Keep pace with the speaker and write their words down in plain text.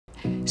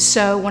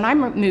So when I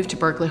moved to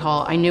Berkeley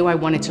Hall, I knew I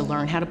wanted to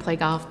learn how to play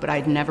golf, but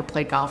I'd never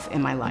played golf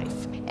in my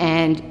life.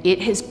 And it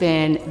has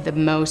been the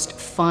most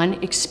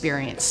fun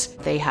experience.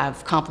 They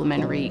have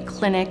complimentary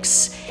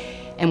clinics,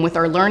 and with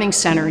our learning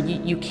center,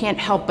 you can't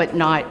help but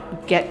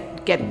not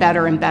get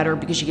better and better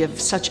because you have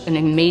such an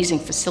amazing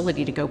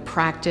facility to go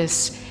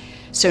practice.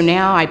 So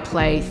now I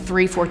play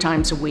 3-4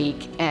 times a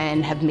week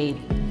and have made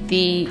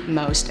the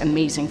most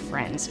amazing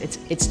friends.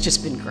 It's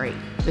just been great.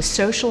 The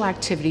social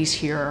activities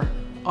here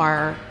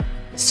are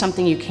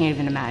something you can't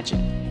even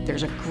imagine.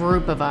 There's a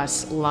group of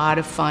us, a lot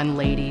of fun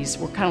ladies.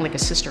 We're kind of like a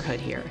sisterhood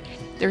here.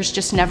 There's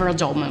just never a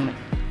dull moment.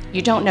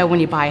 You don't know when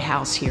you buy a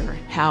house here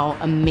how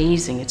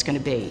amazing it's going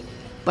to be,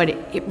 but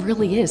it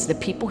really is. The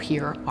people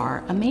here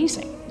are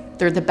amazing.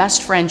 They're the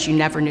best friends you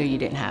never knew you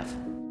didn't have.